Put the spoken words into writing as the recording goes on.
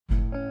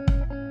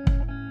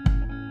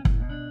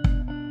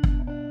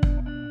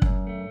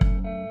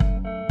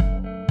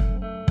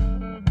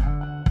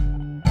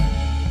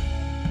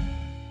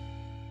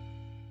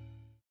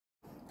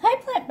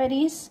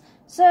buddies.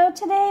 So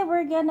today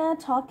we're gonna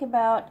talk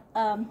about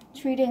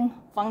treating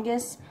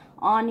fungus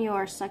on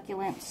your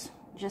succulents,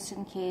 just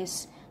in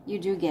case you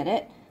do get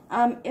it.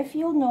 If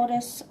you'll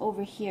notice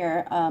over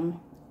here,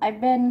 I've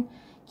been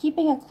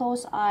keeping a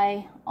close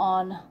eye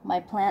on my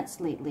plants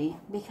lately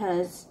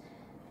because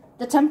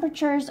the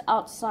temperatures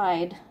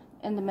outside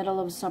in the middle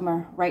of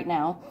summer right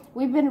now,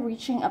 we've been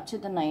reaching up to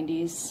the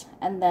 90s,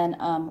 and then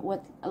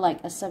with like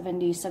a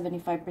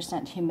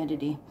 70-75%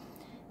 humidity.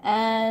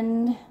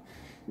 And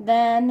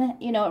then,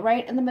 you know,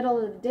 right in the middle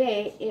of the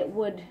day, it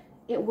would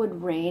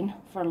rain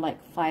for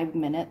like 5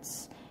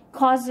 minutes,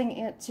 causing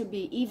it to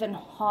be even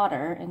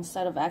hotter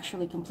instead of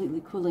actually completely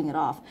cooling it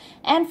off.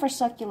 And for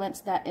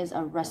succulents, that is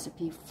a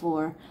recipe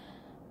for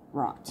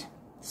rot.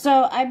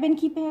 So I've been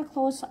keeping a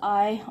close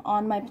eye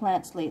on my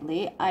plants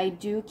lately. I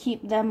do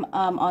keep them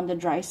on the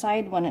dry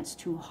side when it's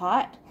too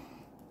hot,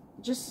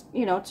 just,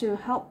 you know, to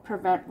help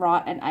prevent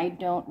rot, and I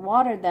don't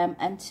water them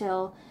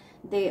until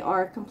they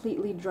are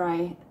completely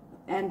dry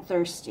and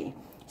thirsty.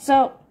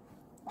 So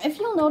if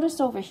you'll notice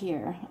over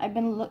here, I've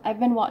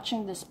been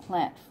watching this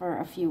plant for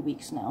a few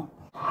weeks now.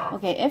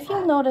 Okay, if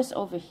you'll notice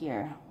over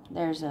here,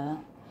 there's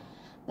a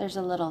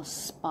little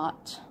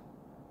spot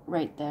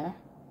right there.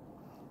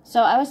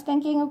 So I was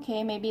thinking,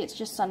 okay, maybe it's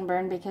just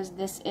sunburn because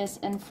this is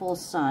in full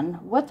sun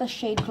with a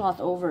shade cloth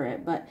over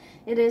it, but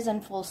it is in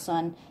full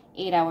sun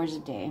 8 hours a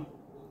day.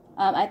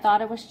 I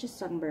thought it was just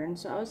sunburn,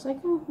 so I was like,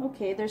 oh,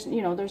 okay, there's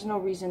no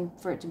reason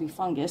for it to be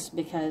fungus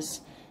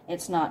because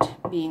it's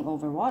not being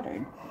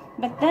overwatered.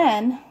 But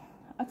then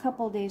a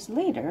couple days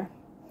later,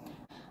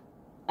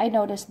 I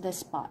noticed this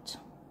spot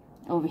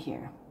over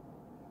here.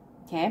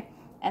 Okay,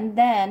 and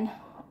then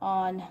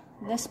on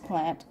this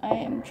plant, I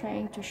am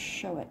trying to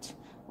show it.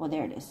 Well,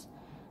 there it is.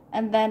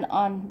 And then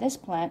on this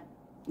plant,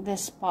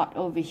 this spot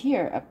over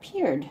here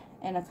appeared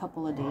in a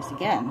couple of days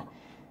again.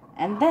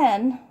 And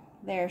then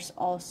there's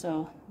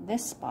also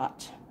this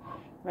spot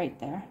right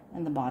there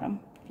in the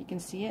bottom, if you can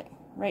see it,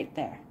 right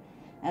there.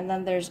 And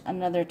then there's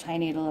another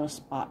tiny little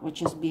spot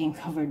which is being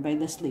covered by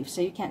this leaf,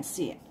 so you can't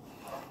see it.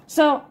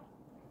 So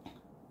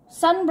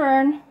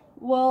sunburn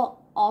will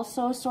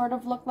also sort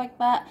of look like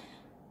that,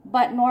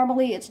 but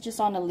normally it's just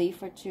on a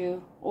leaf or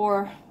two,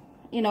 or,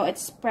 you know,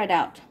 it's spread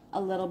out a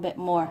little bit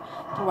more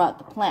throughout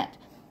the plant.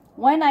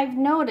 When I've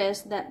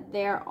noticed that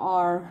there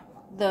are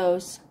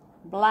those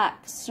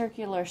black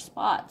circular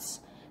spots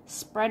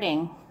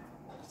spreading,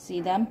 see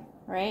them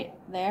right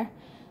there,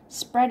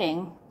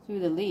 spreading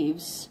through the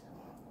leaves,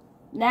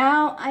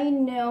 now I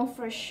know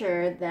for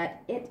sure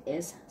that it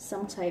is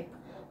some type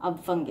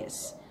of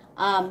fungus.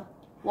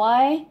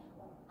 Why?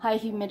 High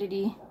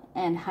humidity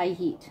and high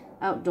heat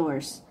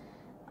outdoors.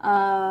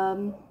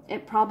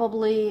 It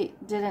probably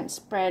didn't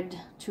spread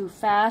too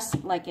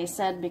fast, like I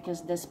said,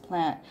 because this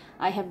plant,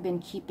 I have been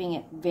keeping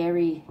it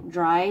very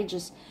dry,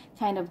 just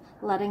kind of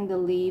letting the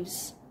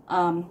leaves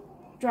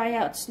dry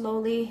out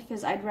slowly,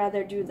 because I'd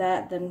rather do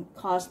that than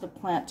cause the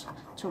plant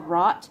to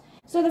rot.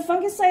 So the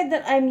fungicide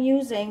that I'm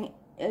using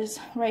is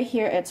right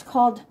here. It's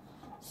called,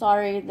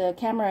 sorry, the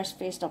camera is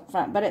faced up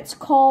front, but it's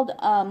called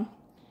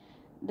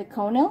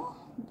Succulent?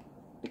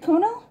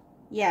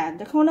 Yeah,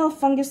 the Succulent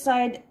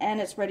fungicide, and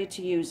it's ready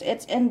to use.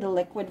 It's in the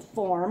liquid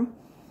form.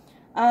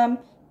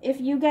 If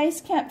you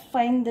guys can't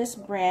find this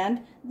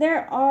brand,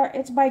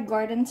 it's by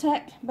Garden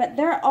Tech, but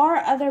there are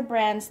other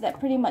brands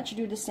that pretty much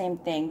do the same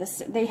thing.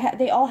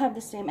 They all have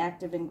the same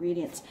active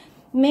ingredients.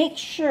 Make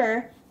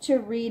sure to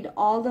read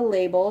all the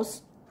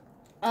labels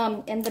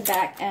in the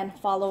back and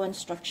follow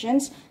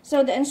instructions.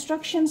 So the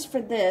instructions for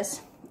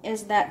this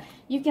is that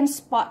you can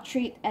spot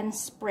treat and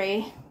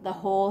spray the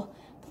whole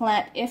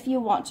plant if you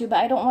want to, but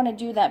I don't want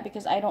to do that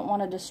because I don't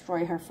want to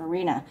destroy her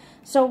farina.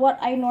 So what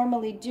I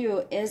normally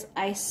do is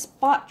I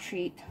spot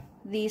treat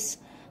these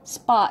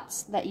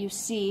spots that you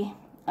see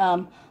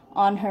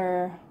on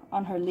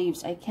her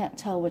leaves. I can't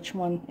tell which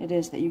one it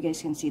is that you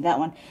guys can see. That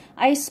one.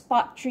 I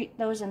spot treat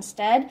those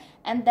instead,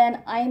 and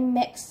then I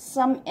mix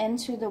some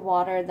into the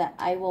water that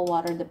I will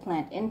water the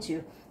plant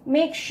into.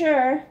 Make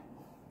sure,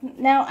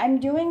 now I'm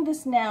doing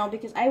this now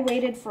because I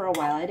waited for a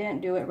while. I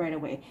didn't do it right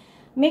away.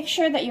 Make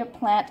sure that your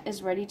plant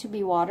is ready to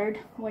be watered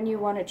when you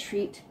want to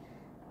treat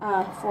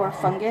for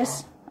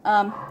fungus.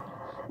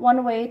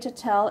 One way to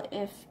tell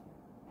if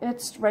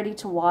it's ready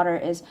to water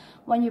is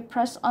when you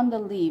press on the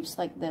leaves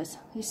like this.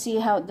 You see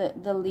how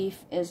the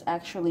leaf is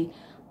actually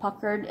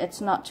puckered.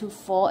 It's not too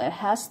full. It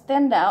has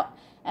thinned out.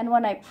 And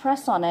when I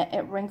press on it,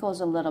 it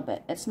wrinkles a little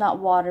bit. It's not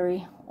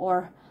watery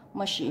or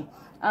mushy.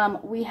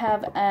 We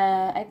have,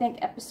 I think,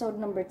 episode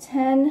number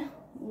 10,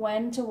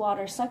 when to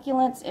water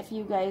succulents. If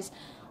you guys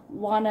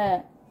want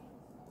to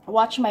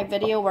watch my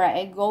video where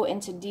I go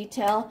into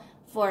detail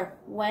for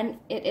when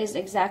it is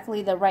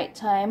exactly the right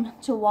time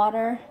to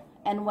water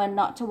and when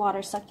not to water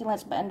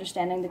succulents, but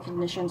understanding the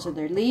conditions of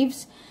their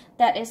leaves,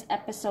 that is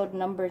episode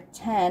number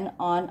 10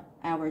 on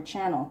our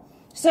channel.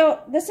 So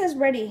this is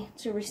ready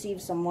to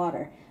receive some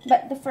water,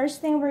 but the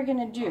first thing we're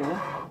going to do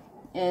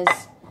is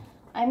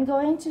I'm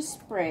going to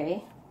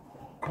spray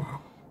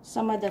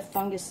some of the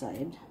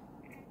fungicide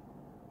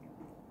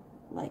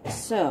like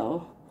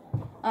so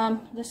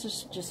This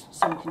is just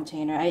some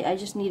container. I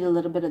just need a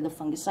little bit of the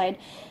fungicide.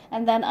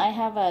 And then I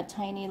have a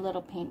tiny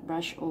little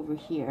paintbrush over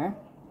here.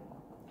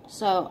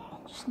 So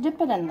just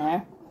dip it in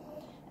there.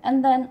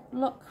 And then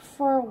look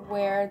for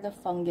where the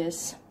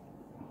fungus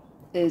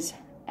is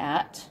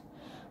at.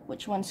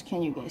 Which ones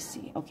can you guys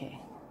see? Okay.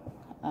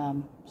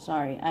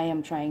 Sorry, I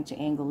am trying to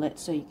angle it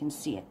so you can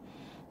see it.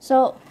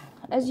 So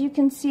as you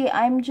can see,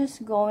 I'm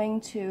just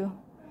going to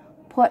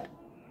put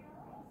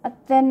a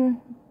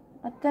thin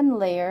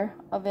layer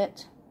of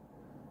it.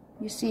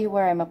 You see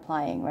where I'm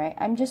applying, right?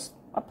 I'm just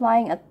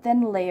applying a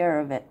thin layer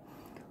of it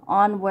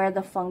on where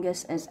the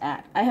fungus is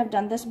at. I have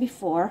done this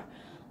before.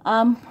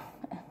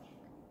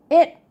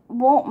 It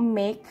won't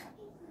make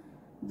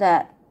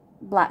that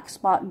black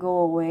spot go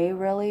away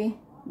really,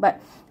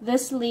 but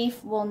this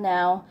leaf will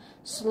now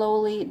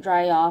slowly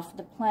dry off.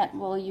 The plant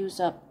will use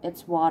up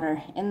its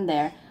water in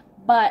there,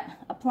 but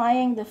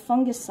applying the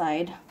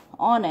fungicide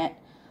on it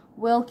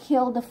will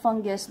kill the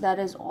fungus that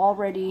is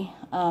already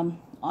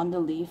on the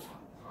leaf.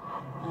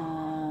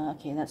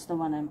 Okay, that's the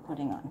one I'm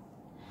putting on.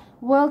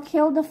 Will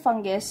kill the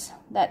fungus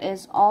that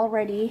is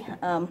already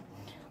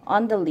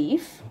on the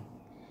leaf,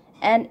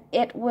 and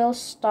it will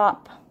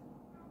stop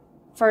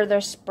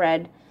further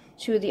spread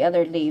to the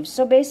other leaves.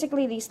 So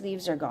basically these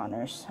leaves are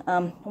goners.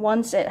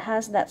 Once it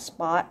has that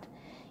spot,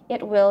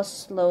 it will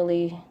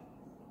slowly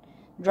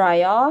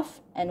dry off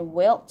and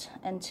wilt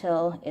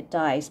until it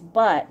dies.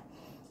 But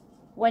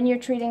when you're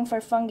treating for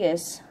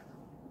fungus,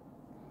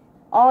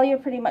 all you're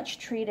pretty much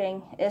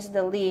treating is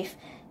the leaf,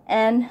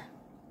 and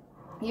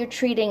you're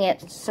treating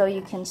it so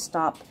you can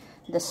stop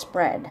the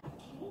spread.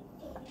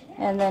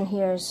 And then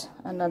here's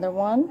another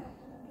one.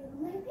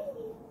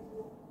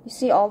 You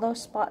see all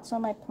those spots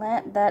on my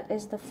plant? That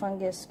is the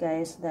fungus,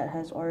 guys, that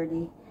has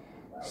already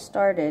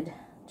started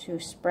to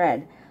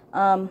spread.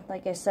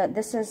 Like I said,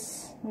 this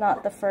is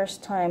not the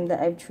first time that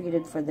I've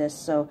treated for this,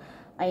 so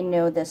I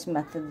know this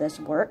method, this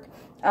work.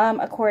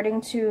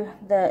 According to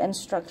the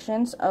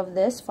instructions of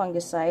this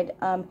fungicide,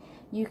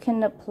 you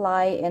can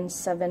apply in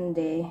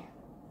 7-day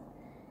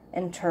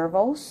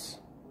intervals.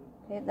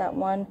 Okay, that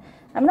one.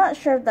 I'm not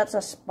sure if that's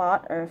a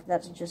spot or if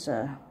that's just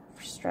a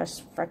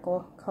stress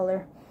freckle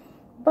color,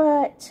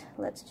 but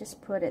let's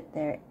just put it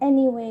there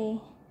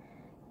anyway,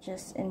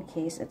 just in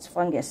case it's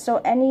fungus. So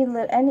any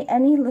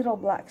little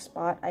black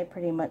spot, I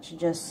pretty much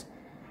just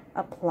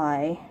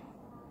apply.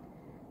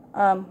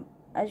 I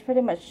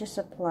pretty much just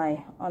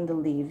apply on the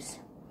leaves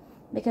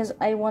because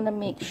I want to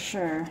make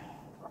sure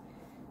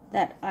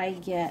that I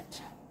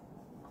get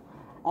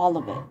all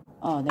of it.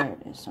 Oh, there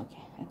it is.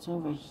 Okay, it's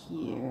over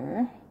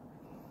here.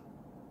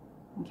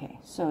 Okay,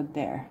 so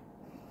there.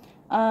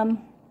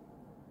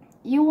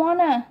 You want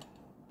to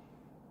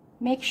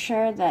make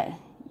sure that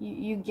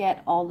you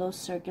get all those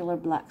circular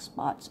black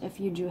spots if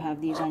you do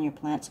have these on your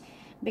plants,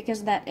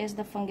 because that is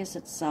the fungus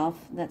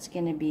itself that's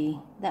going to be,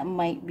 that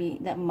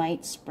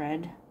might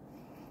spread.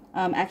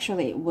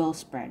 Actually, it will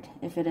spread.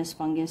 If it is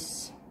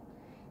fungus,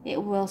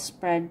 it will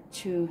spread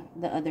to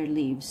the other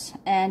leaves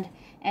and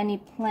any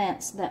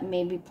plants that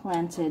may be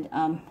planted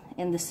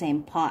in the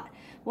same pot.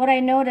 What I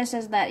notice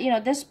is that, you know,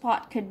 this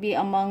pot could be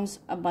amongst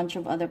a bunch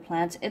of other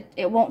plants.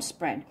 It won't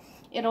spread.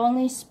 It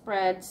only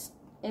spreads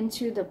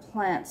into the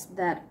plants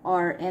that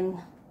are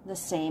in the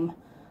same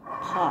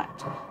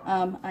pot.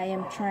 I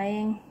am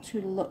trying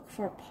to look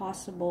for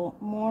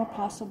more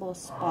possible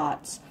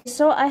spots.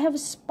 So I have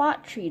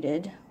spot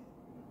treated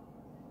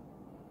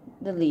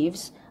the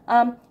leaves.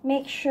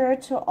 Make sure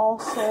to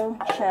also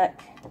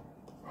check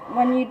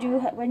when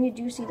you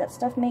do see that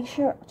stuff. Make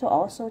sure to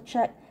also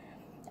check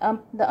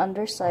the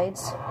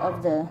undersides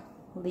of the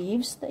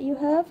leaves that you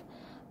have.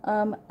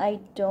 I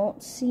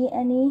don't see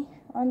any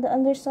on the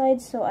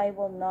underside, so I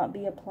will not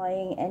be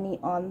applying any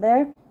on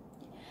there.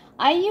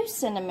 I use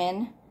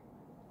cinnamon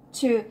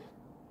to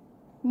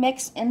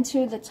mix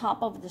into the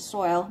top of the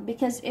soil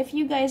because if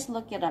you guys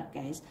look it up,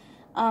 guys,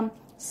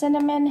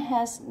 cinnamon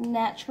has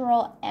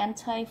natural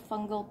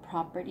antifungal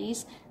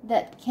properties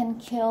that can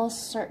kill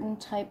certain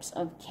types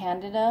of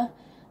candida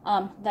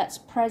that's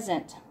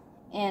present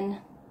in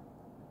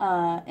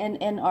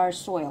our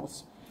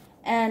soils.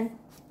 And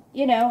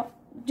you know,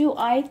 do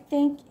I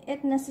think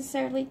it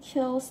necessarily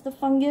kills the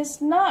fungus?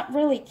 Not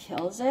really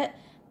kills it,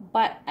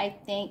 but I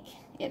think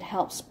it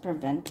helps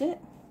prevent it,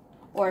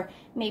 or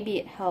maybe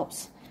it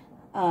helps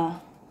lessen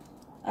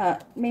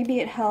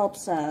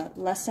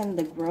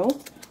the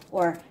growth,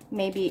 or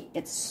maybe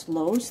it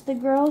slows the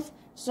growth.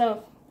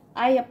 So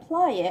I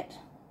apply it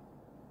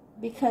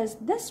because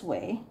this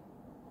way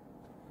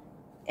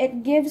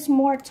it gives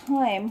more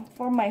time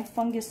for my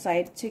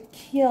fungicide to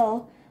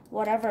kill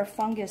whatever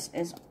fungus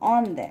is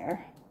on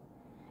there,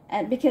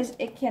 and because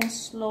it can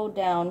slow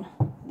down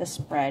the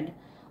spread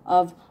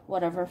of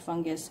whatever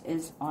fungus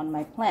is on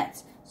my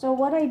plants. So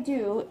what I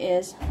do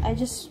is I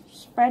just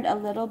spread a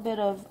little bit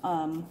of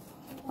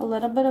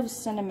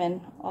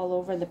cinnamon all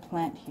over the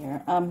plant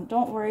here.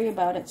 Don't worry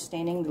about it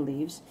staining the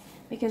leaves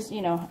because,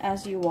 you know,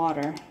 as you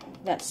water,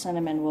 that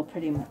cinnamon will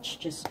pretty much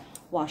just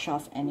wash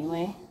off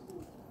anyway.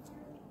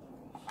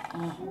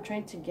 I'm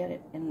trying to get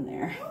it in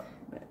there,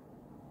 but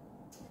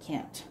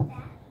can't.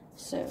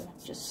 So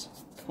just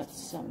put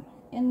some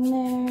in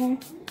there.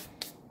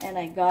 And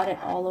I got it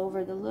all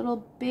over the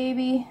little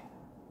baby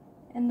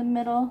in the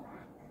middle.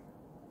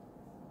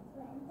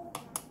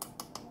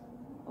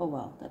 Oh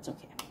well, that's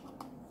okay.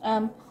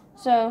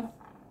 So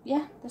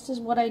yeah, this is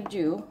what I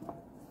do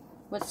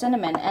with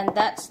cinnamon, and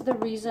that's the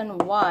reason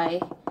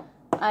why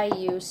I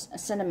use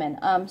cinnamon.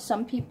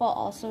 Some people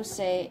also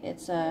say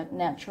it's a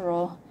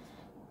natural,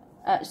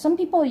 some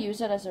people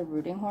use it as a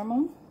rooting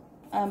hormone.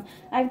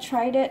 I've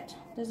tried it.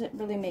 Does it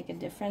really make a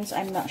difference?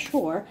 I'm not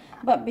sure,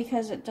 but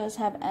because it does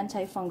have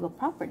antifungal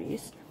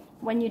properties,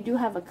 when you do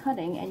have a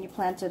cutting and you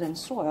plant it in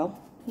soil,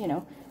 you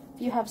know,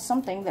 if you have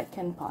something that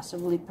can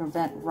possibly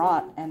prevent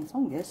rot and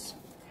fungus,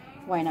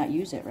 why not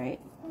use it,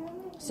 right?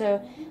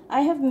 So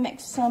I have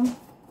mixed some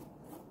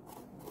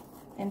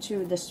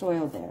into the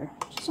soil there,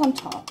 just on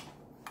top.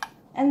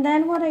 And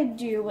then what I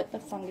do with the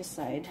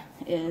fungicide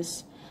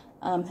is,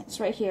 it's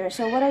right here.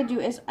 So what I do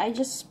is I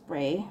just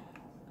spray.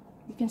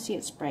 You can see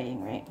it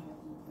spraying, right?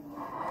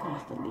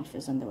 Oh, the leaf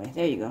is in the way.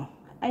 There you go.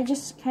 I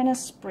just kind of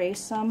spray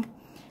some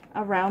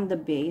around the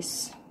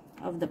base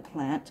of the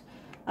plant.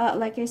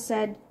 Like I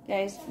said,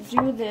 guys,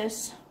 do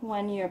this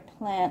when your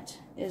plant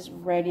is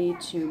ready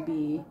to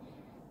be,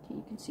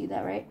 you can see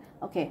that, right?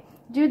 Okay,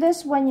 do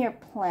this when your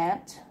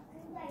plant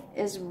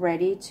is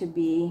ready to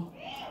be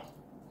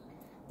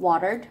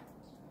watered,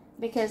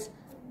 because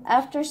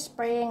after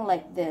spraying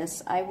like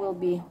this, I will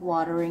be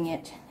watering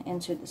it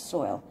into the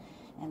soil,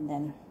 and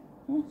then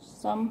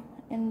some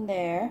in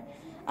there.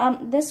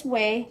 This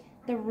way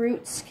the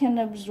roots can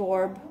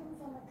absorb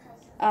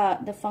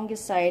the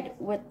fungicide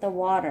with the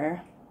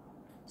water.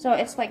 So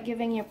it's like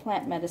giving your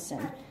plant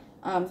medicine.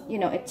 You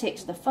know, it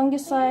takes the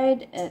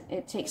fungicide,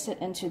 it takes it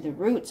into the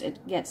roots,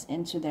 it gets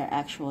into their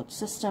actual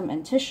system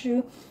and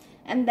tissue,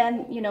 and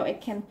then, you know, it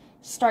can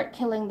start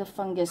killing the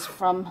fungus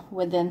from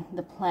within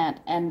the plant,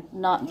 and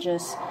not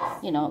just,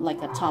 you know,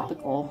 like a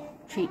topical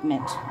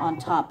treatment on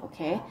top,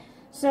 okay?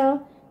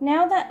 So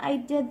now that I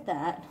did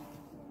that,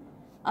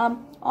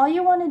 all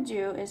you want to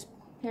do is,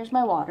 here's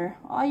my water,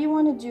 all you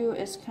want to do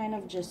is kind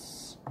of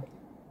just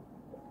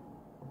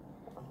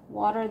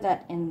water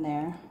that in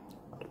there,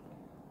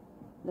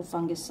 the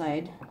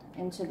fungicide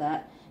into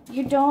that.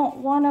 You don't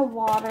want to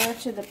water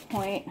to the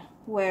point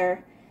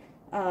where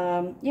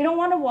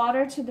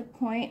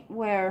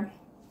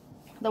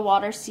the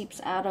water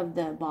seeps out of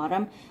the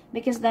bottom,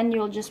 because then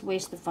you'll just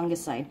waste the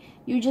fungicide.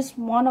 You just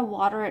want to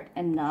water it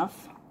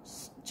enough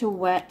to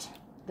wet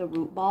the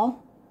root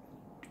ball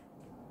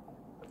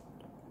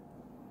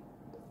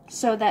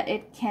so that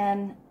it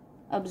can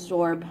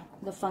absorb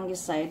the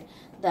fungicide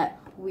that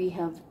we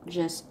have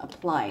just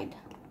applied.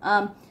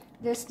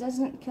 This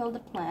doesn't kill the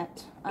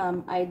plant.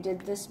 I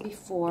did this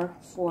before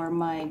for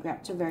my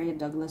Graptovaria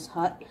Douglas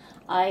hut.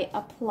 I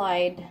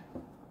applied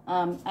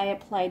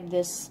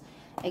this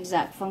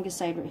exact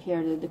fungicide right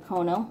here, the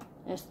Decono.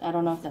 I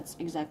don't know if that's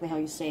exactly how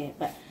you say it,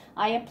 but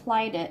I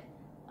applied it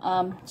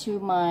to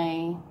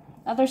my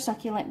other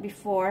succulent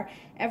before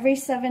every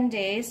 7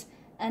 days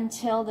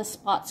until the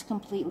spots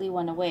completely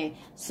went away.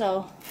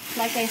 So,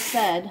 like I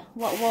said,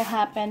 what will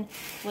happen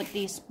with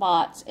these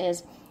spots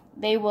is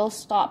they will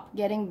stop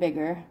getting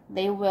bigger.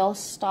 They will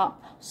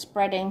stop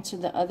spreading to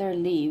the other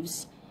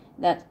leaves.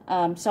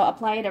 So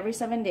apply it every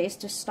 7 days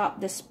to stop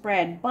the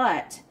spread,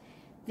 but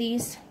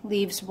these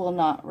leaves will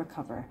not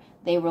recover.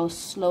 They will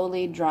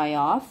slowly dry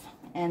off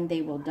and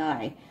they will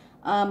die.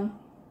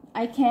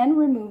 I can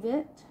remove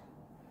it,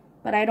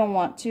 but I don't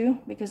want to,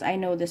 because I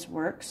know this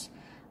works.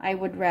 I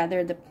would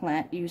rather the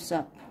plant use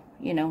up,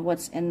 you know,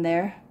 what's in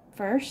there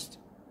first,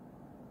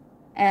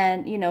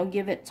 and, you know,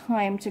 give it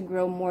time to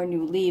grow more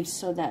new leaves,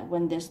 so that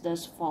when this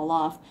does fall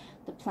off,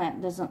 the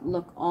plant doesn't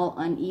look all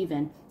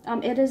uneven.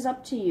 It is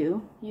up to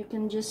you. You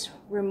can just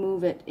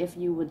remove it if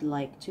you would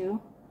like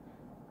to.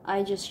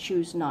 I just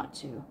choose not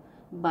to.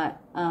 But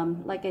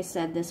like I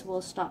said, this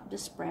will stop the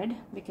spread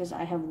because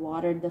I have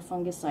watered the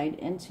fungicide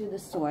into the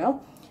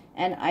soil,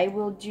 and I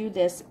will do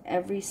this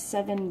every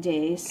 7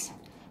 days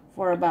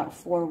for about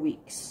 4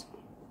 weeks,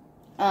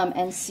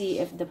 and see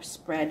if the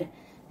spread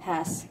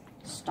has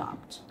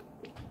stopped.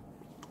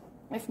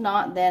 If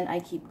not, then I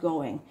keep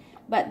going.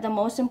 But the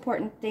most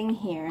important thing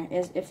here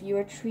is, if you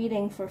are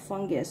treating for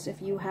fungus,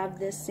 if you have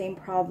this same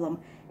problem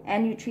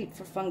and you treat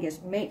for fungus,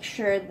 make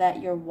sure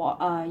that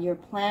your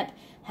plant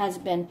has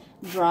been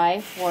dry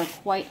for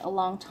quite a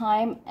long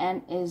time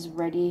and is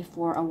ready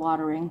for a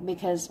watering,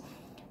 because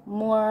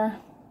more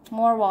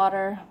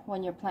water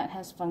when your plant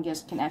has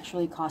fungus can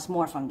actually cause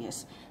more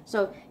fungus.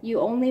 So you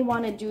only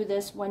want to do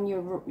this when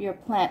your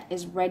plant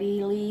is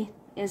ready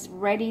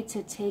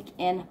to take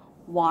in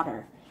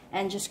water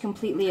and just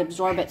completely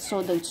absorb it,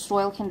 so the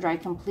soil can dry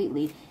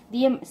completely.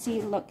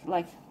 See, look,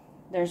 like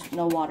there's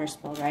no water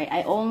spill, right?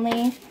 I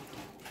only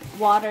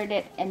watered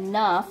it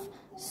enough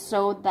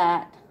so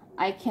that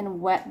I can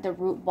wet the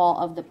root ball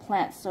of the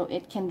plant so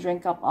it can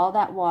drink up all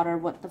that water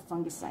with the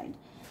fungicide.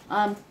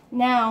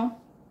 Now,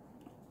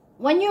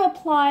 when you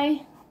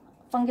apply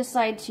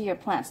fungicide to your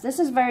plants. This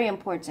is very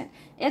important.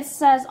 It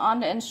says on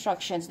the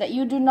instructions that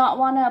you do not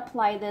want to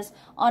apply this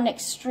on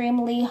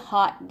extremely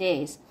hot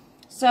days.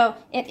 So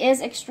it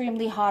is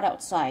extremely hot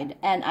outside,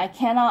 and I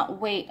cannot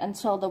wait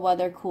until the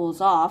weather cools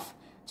off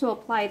to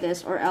apply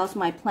this, or else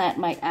my plant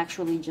might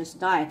actually just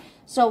die.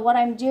 So what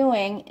I'm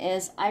doing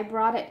is I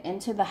brought it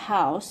into the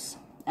house.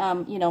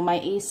 You know, my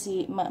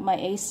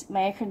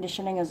air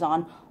conditioning is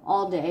on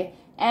all day,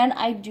 and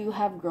I do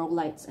have grow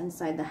lights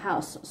inside the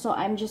house. So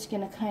I'm just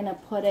gonna kind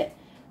of put it,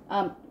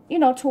 you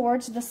know,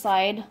 towards the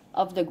side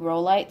of the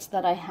grow lights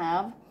that I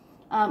have,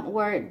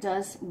 where it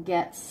does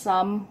get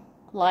some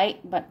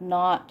light, but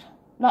not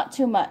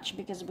too much,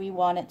 because we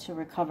want it to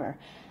recover.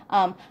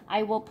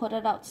 I will put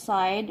it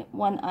outside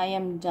when I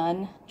am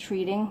done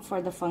treating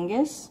for the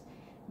fungus,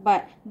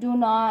 but do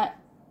not,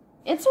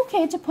 it's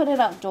okay to put it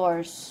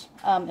outdoors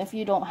if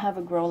you don't have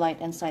a grow light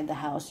inside the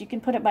house. You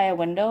can put it by a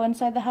window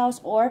inside the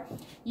house, or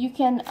you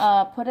can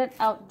put it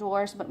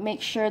outdoors, but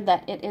make sure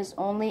that it is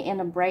only in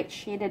a bright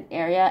shaded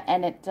area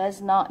and it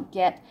does not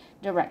get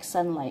direct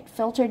sunlight.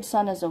 Filtered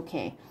sun is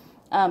okay.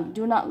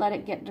 Do not let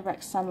it get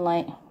direct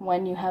sunlight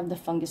when you have the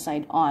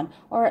fungicide on,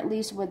 or at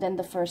least within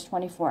the first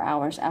 24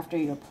 hours after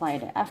you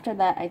applied it. After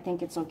that, I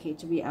think it's okay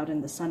to be out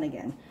in the sun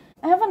again.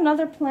 I have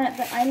another plant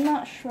that I'm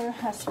not sure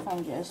has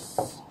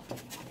fungus.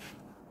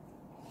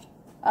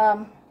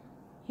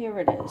 Here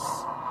it is.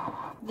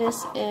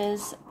 This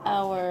is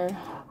our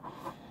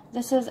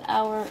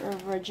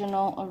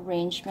original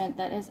arrangement.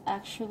 That is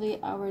actually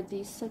our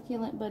These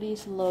Succulent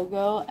Buddies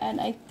logo,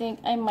 and I think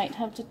I might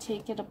have to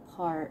take it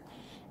apart.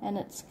 And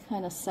it's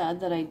kind of sad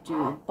that I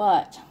do,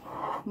 but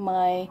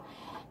my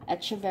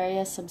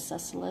Echeveria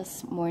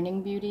subsessilis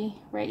morning beauty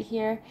right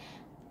here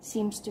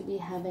seems to be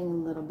having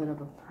a little bit of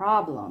a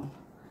problem.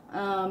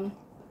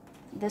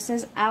 This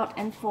is out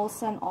in full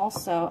sun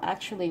also,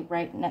 actually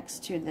right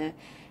next to the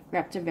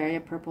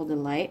Graptivaria Purple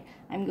Delight.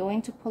 I'm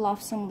going to pull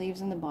off some leaves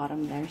in the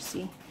bottom there,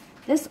 see?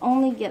 This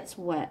only gets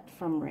wet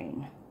from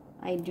rain.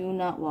 I do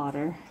not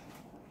water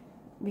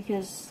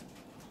because,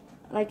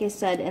 like I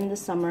said, in the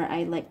summer,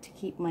 I like to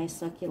keep my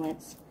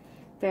succulents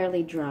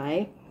fairly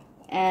dry.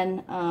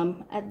 And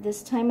at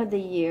this time of the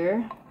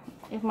year,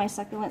 if my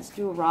succulents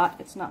do rot,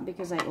 it's not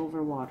because I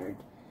overwatered.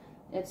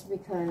 It's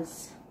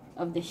because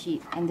of the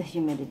heat and the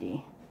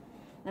humidity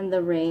and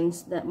the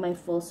rains that my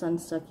full sun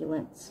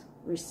succulents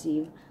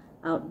receive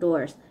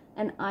outdoors.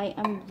 And I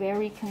am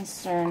very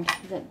concerned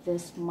that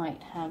this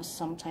might have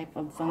some type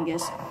of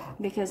fungus,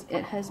 because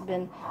it has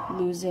been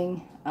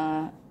losing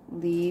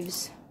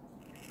leaves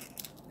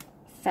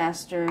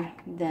faster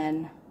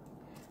than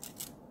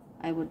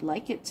I would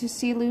like it to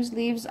see lose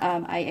leaves.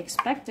 I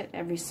expect it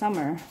every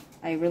summer.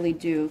 I really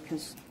do,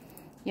 because,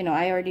 you know,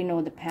 I already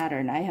know the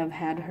pattern. I have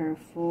had her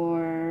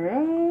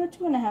for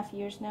 2.5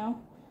 years now.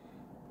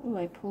 Oh,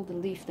 I pulled a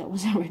leaf that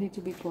wasn't ready to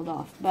be pulled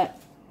off. But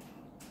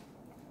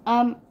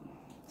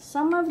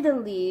some of the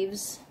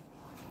leaves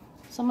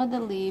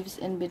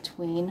in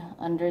between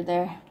under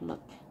there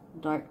look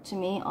dark to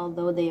me,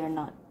 although they are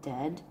not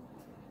dead.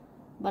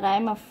 But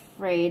I'm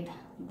afraid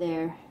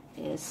there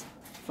is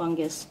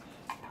fungus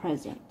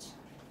present.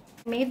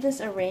 I made this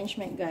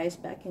arrangement, guys,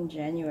 back in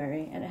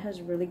January, and it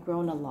has really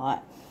grown a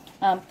lot.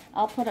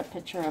 I'll put a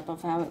picture up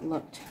of how it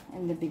looked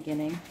in the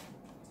beginning.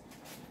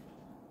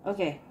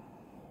 Okay,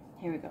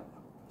 here we go.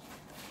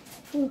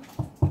 Ooh.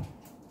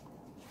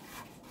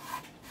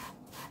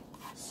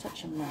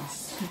 Such a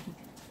mess.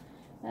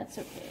 That's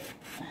okay.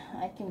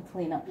 I can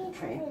clean up the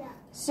tray.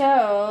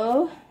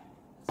 So,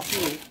 let's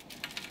see.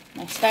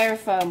 My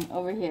styrofoam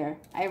over here.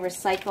 I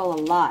recycle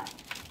a lot.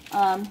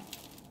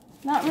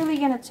 Not really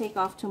going to take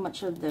off too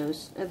much of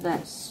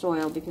that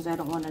soil, because I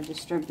don't want to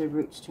disturb the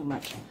roots too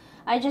much.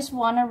 I just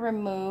want to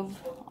remove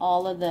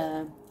all of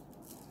the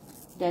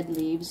dead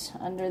leaves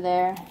under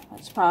there.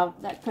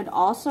 That could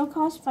also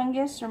cause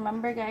fungus.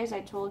 Remember, guys,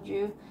 I told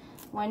you,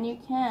 when you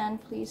can,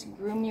 please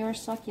groom your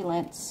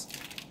succulents,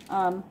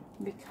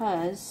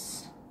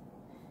 because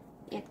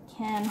it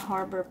can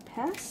harbor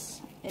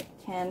pests, it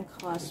can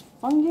cause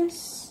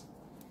fungus,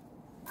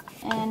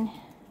 and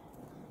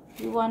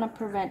we want to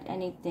prevent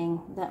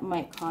anything that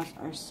might cause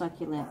our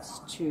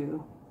succulents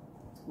to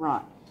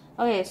rot.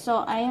 Okay, so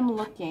I am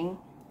looking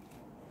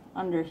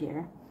under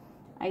here.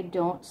 I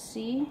don't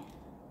see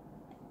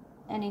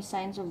any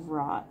signs of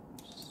rot.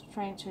 Just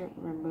trying to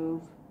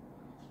remove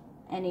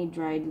any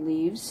dried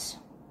leaves.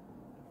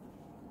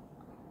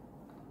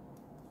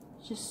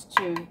 Just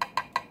to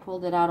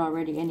pulled it out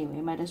already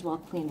anyway, might as well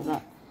clean it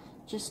up.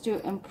 Just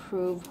to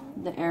improve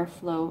the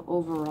airflow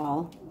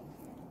overall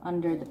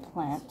under the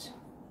plant.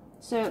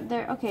 So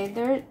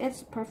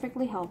it's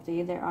perfectly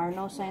healthy. There are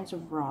no signs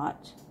of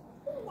rot,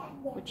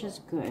 which is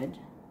good.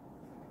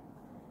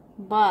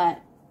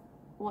 But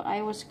what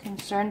I was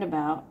concerned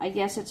about, I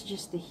guess it's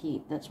just the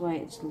heat. That's why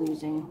it's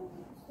losing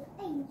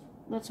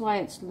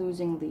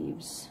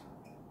leaves.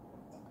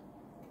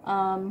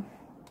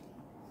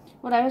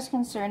 What I was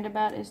concerned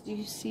about is, do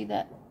you see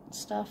that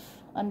stuff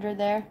under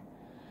there?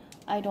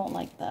 I don't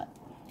like that.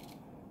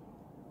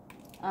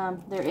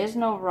 There is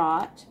no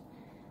rot,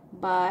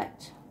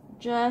 but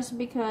just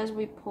because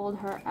we pulled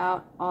her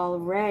out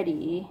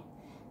already.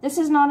 This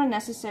is not a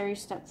necessary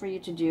step for you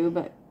to do,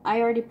 but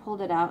I already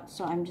pulled it out,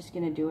 so I'm just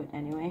gonna do it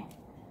anyway.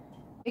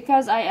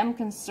 Because I am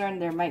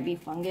concerned there might be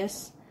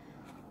fungus,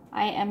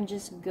 I am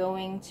just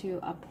going to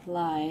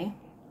apply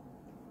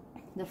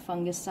the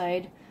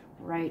fungicide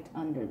right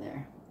under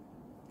there.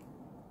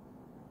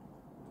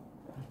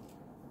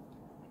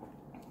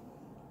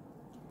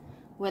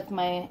 With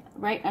my,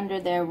 right under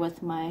there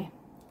with my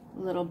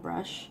little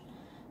brush.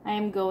 I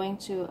am going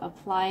to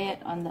apply it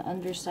on the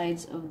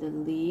undersides of the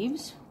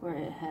leaves where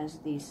it has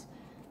these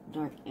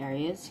dark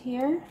areas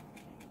here.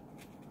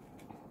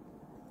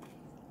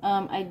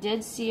 I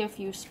did see a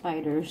few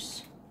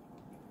spiders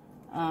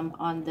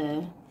on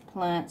the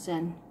plants,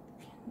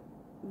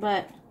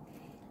 but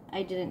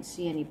I didn't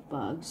see any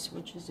bugs,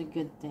 which is a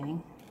good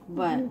thing.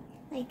 But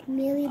like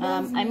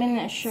mealybugs. I'm going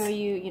to show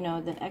you, you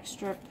know, the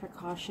extra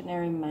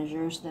precautionary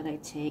measures that I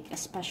take,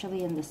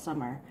 especially in the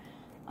summer,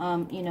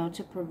 you know,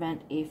 to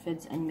prevent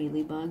aphids and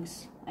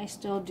mealybugs. I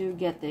still do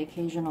get the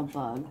occasional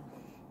bug,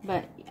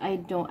 but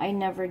I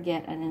never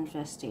get an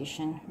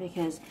infestation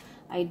because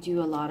I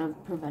do a lot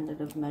of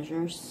preventative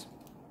measures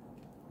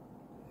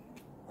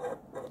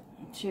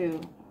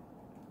to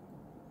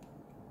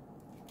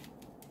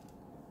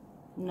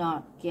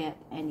not get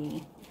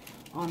any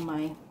on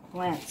my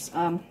plants.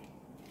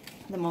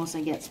 The most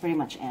I get is pretty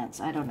much ants.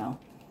 I don't know.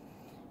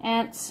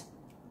 Ants.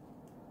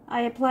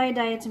 I apply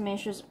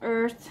diatomaceous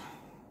earth,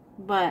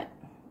 but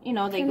you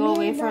know, they go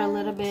away for a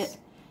little bit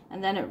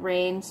and then it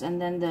rains,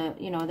 and then the,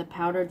 you know, the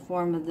powdered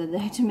form of the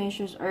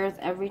diatomaceous earth,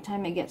 every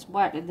time it gets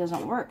wet it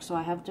doesn't work, so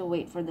I have to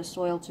wait for the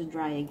soil to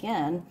dry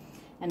again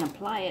and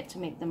apply it to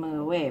make them go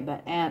away.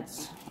 But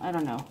ants, I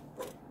don't know.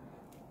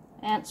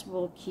 Ants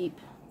will keep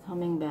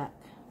coming back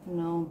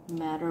no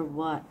matter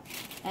what,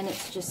 and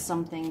it's just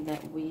something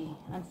that we,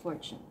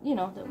 unfortunately, you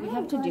know, that we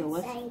have to deal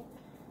with.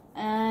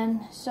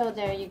 And so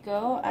there you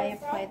go. I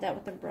applied that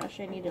with the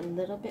brush. I need a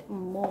little bit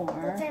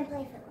more.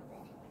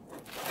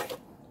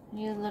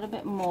 Need a little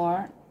bit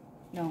more.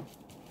 No.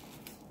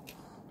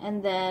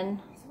 And then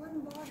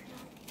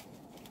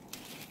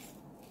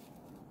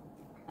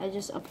I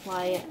just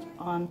apply it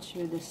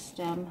onto the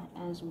stem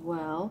as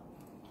well.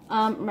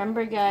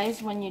 Remember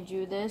guys, when you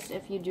do this,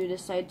 if you do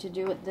decide to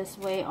do it this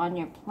way on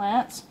your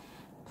plants,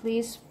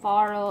 please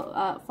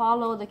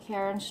follow the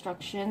care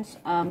instructions.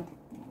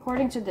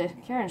 According to the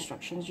care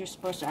instructions, you're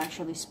supposed to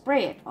actually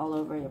spray it all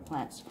over your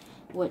plants,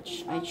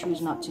 which I choose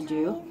not to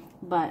do,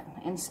 but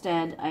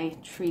instead I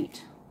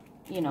treat,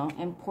 you know,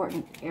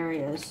 important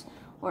areas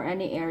or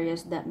any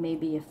areas that may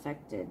be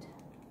affected.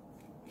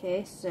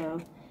 Okay,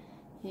 so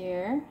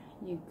here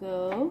you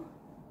go.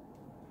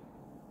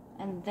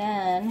 And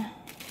then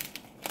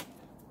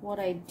what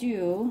I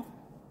do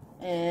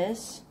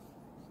is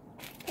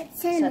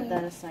set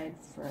that aside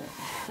for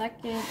a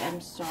second.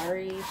 I'm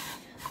sorry,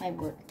 my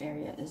work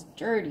area is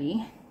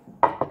dirty.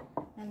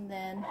 And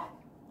then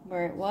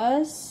where it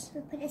was,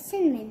 we put a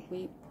cinnamon.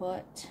 We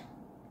put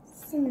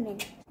cinnamon.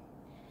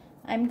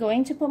 I'm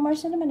going to put more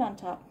cinnamon on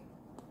top.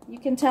 You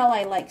can tell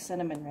I like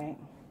cinnamon, right?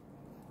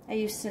 I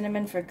use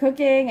cinnamon for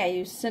cooking. I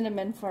use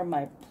cinnamon for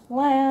my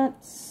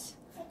plants.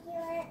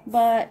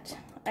 But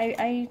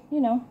you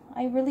know,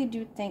 I really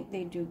do think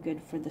they do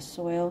good for the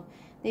soil.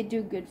 They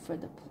do good for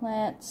the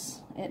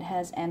plants. It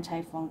has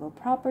antifungal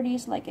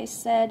properties, like I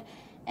said.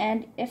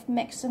 And if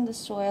mixed in the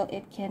soil,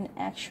 it can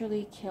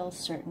actually kill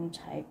certain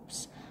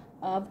types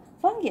of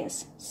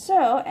fungus.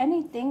 So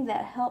anything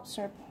that helps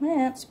our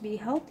plants be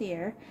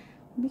healthier,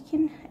 we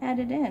can add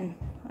it in.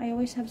 I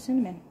always have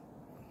cinnamon.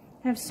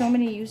 I have so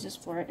many uses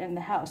for it in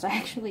the house. I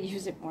actually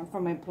use it more for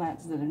my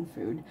plants than in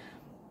food.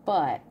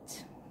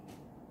 But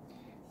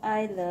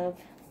I love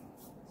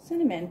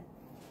cinnamon.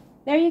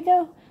 There you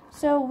go.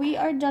 So we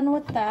are done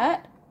with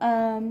that.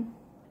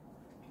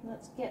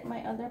 Let's get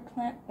my other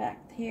plant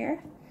back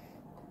here.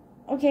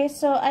 Okay,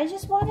 so I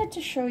just wanted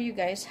to show you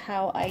guys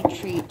how I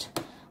treat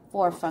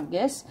for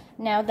fungus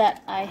now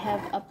that I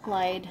have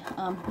applied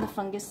the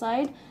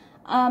fungicide.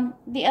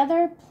 The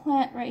other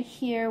plant right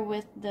here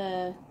with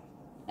the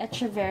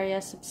Echeveria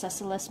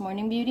subsessilis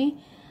morning beauty,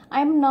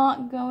 I'm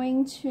not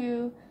going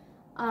to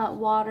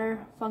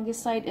water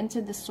fungicide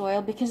into the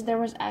soil because there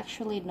was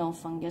actually no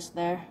fungus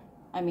there.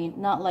 I mean,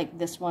 not like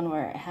this one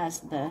where it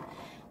has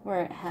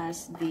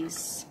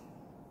these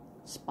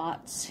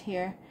spots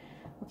here.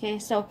 Okay,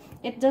 so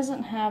it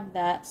doesn't have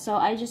that. So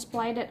I just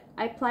applied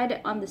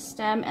it on the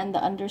stem and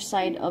the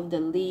underside of the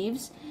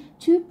leaves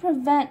to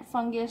prevent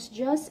fungus,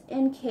 just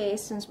in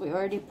case, since we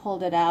already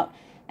pulled it out.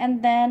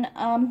 And then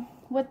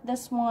with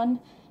this one,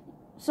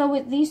 so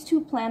with these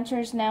two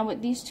planters now,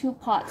 with these two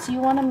pots, you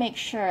want to make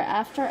sure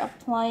after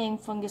applying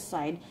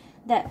fungicide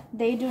that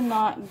they do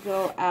not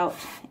go out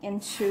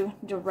into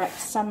direct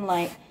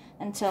sunlight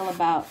until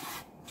about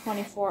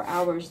 24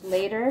 hours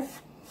later.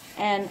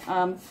 And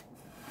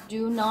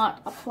do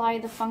not apply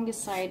the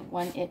fungicide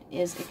when it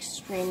is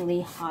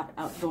extremely hot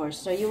outdoors.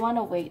 So you want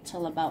to wait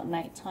till about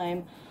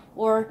nighttime,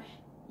 or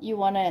you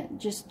want to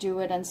just do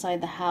it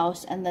inside the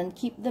house and then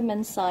keep them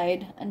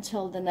inside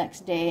until the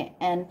next day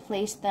and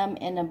place them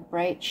in a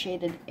bright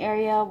shaded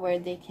area where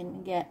they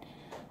can get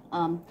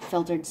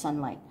filtered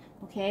sunlight,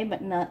 okay,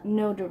 but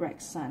no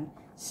direct sun.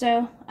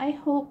 So I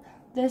hope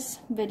this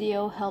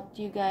video helped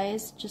you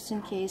guys, just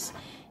in case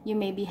you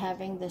may be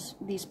having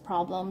these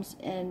problems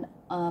in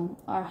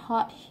our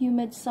hot,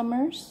 humid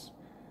summers.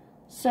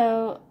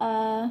 So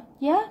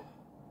yeah,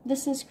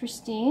 this is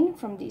Christine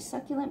from the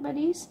Succulent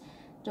Buddies.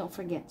 Don't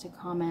forget to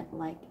comment,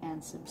 like,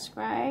 and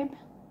subscribe,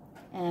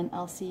 and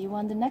I'll see you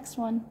on the next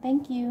one.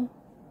 Thank you.